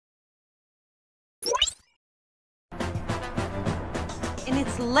in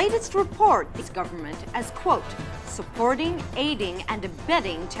its latest report the government as, quote, supporting, aiding, and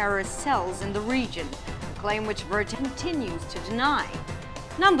abetting terrorist cells in the region, a claim which VRT continues to deny.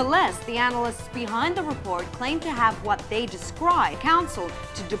 Nonetheless, the analysts behind the report claim to have what they describe counsel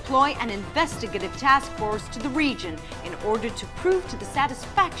to deploy an investigative task force to the region in order to prove to the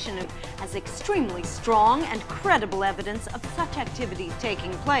satisfaction of as extremely strong and credible evidence of such activities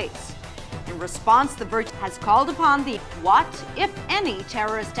taking place. In response, the VRT has called upon the what, if any,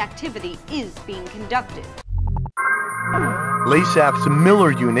 terrorist activity is being conducted. LASAF's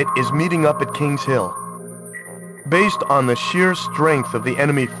Miller unit is meeting up at Kings Hill. Based on the sheer strength of the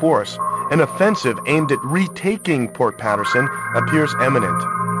enemy force, an offensive aimed at retaking Port Patterson appears imminent.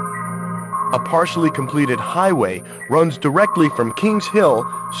 A partially completed highway runs directly from Kings Hill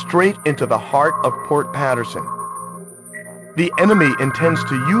straight into the heart of Port Patterson. The enemy intends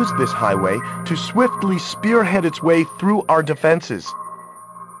to use this highway to swiftly spearhead its way through our defenses.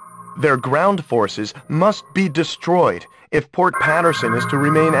 Their ground forces must be destroyed if Port Patterson is to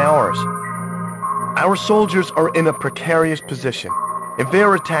remain ours. Our soldiers are in a precarious position. If they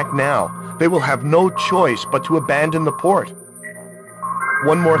are attacked now, they will have no choice but to abandon the port.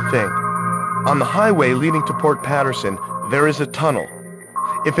 One more thing. On the highway leading to Port Patterson, there is a tunnel.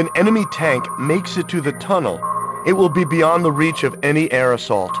 If an enemy tank makes it to the tunnel, it will be beyond the reach of any air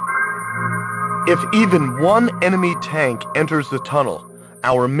assault. If even one enemy tank enters the tunnel,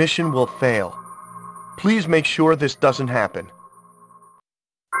 our mission will fail. Please make sure this doesn't happen.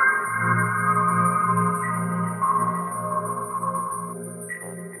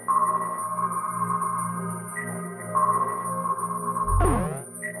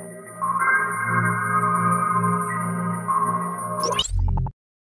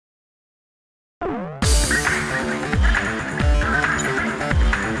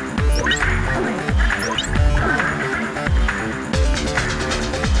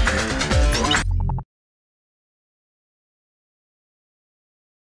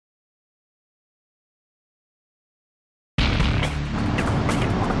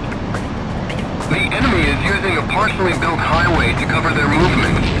 Partially built highway to cover their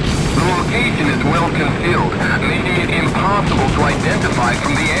movements. The location is well concealed, making it impossible to identify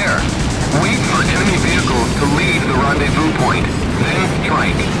from the air. Wait for enemy vehicles to leave the rendezvous point, then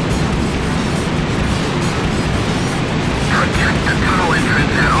strike. Protect the tunnel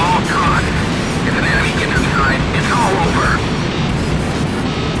entrance at all costs. If an enemy gets inside, it's all over.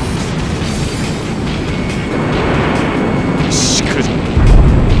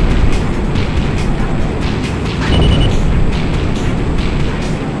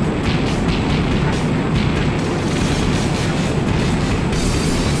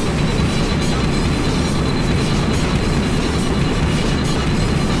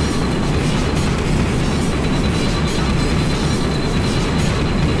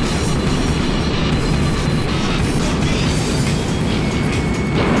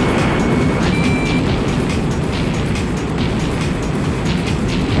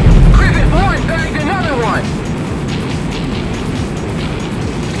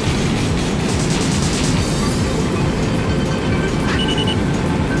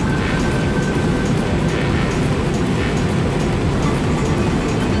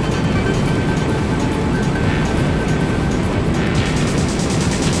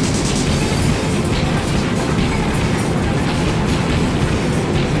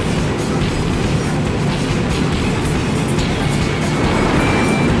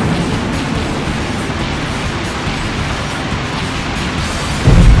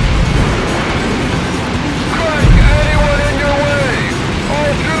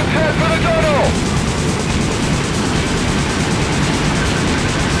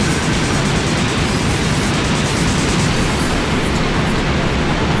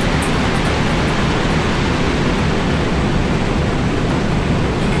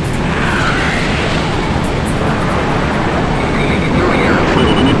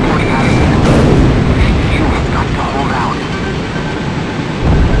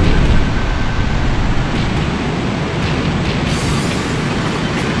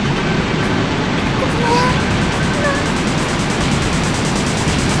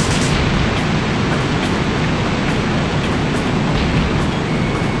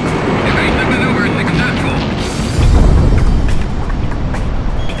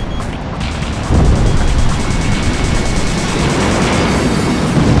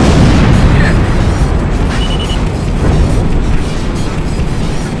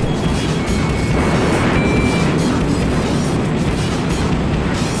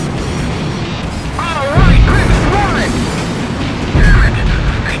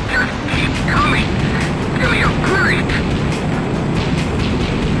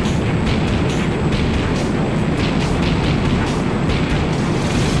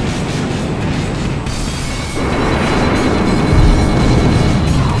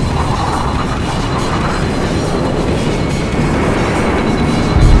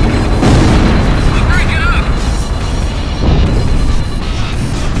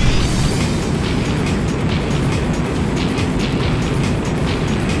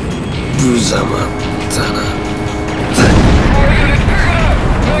 無様だな。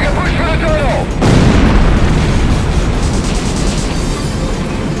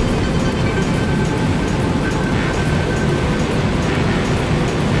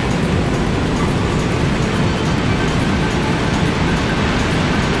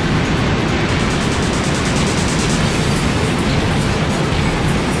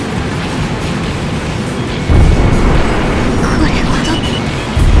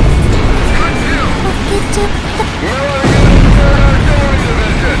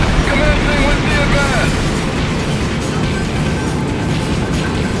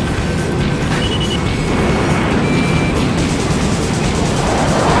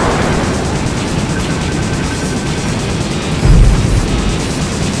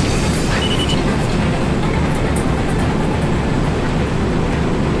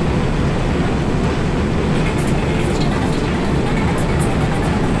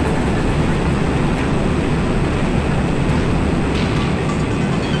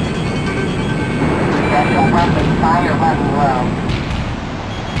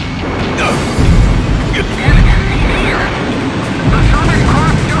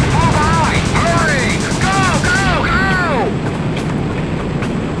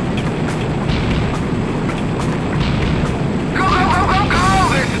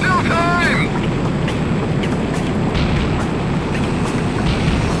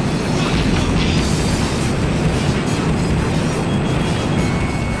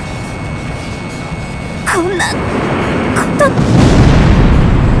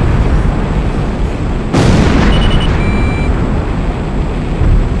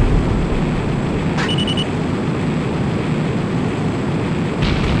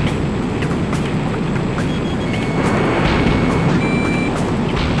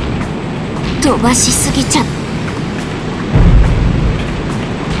飛ばしすぎちゃった。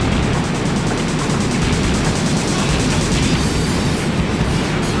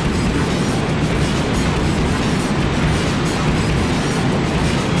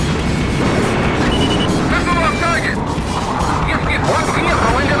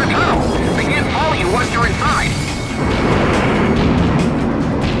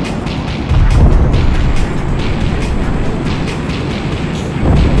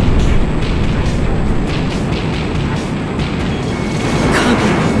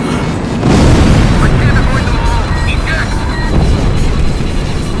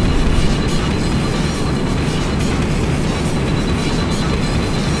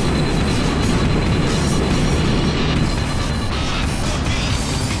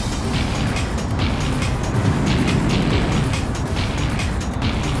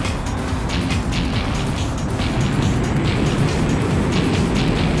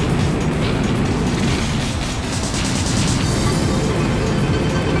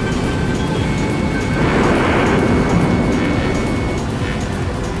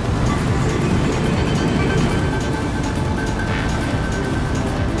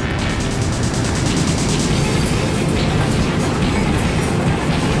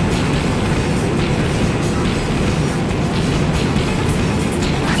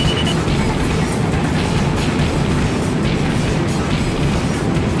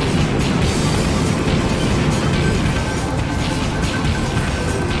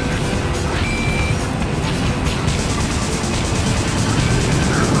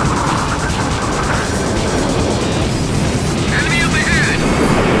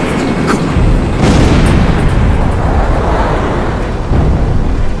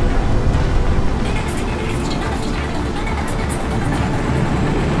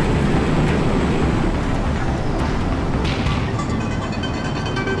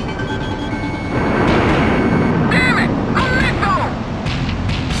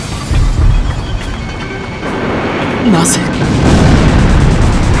なぜ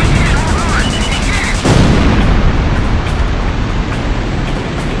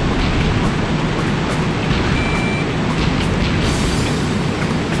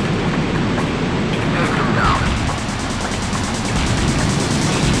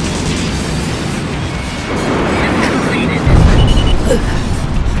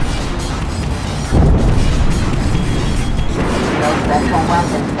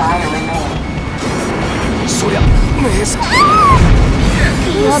そりゃ姉さん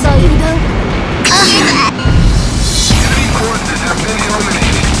まだ油断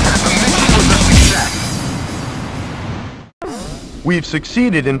We've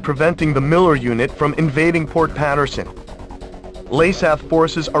succeeded in preventing the Miller unit from invading Port Patterson. Lasath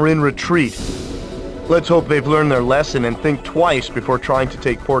forces are in retreat. Let's hope they've learned their lesson and think twice before trying to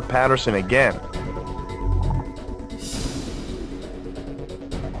take Port Patterson again.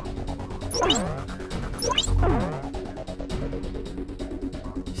 ー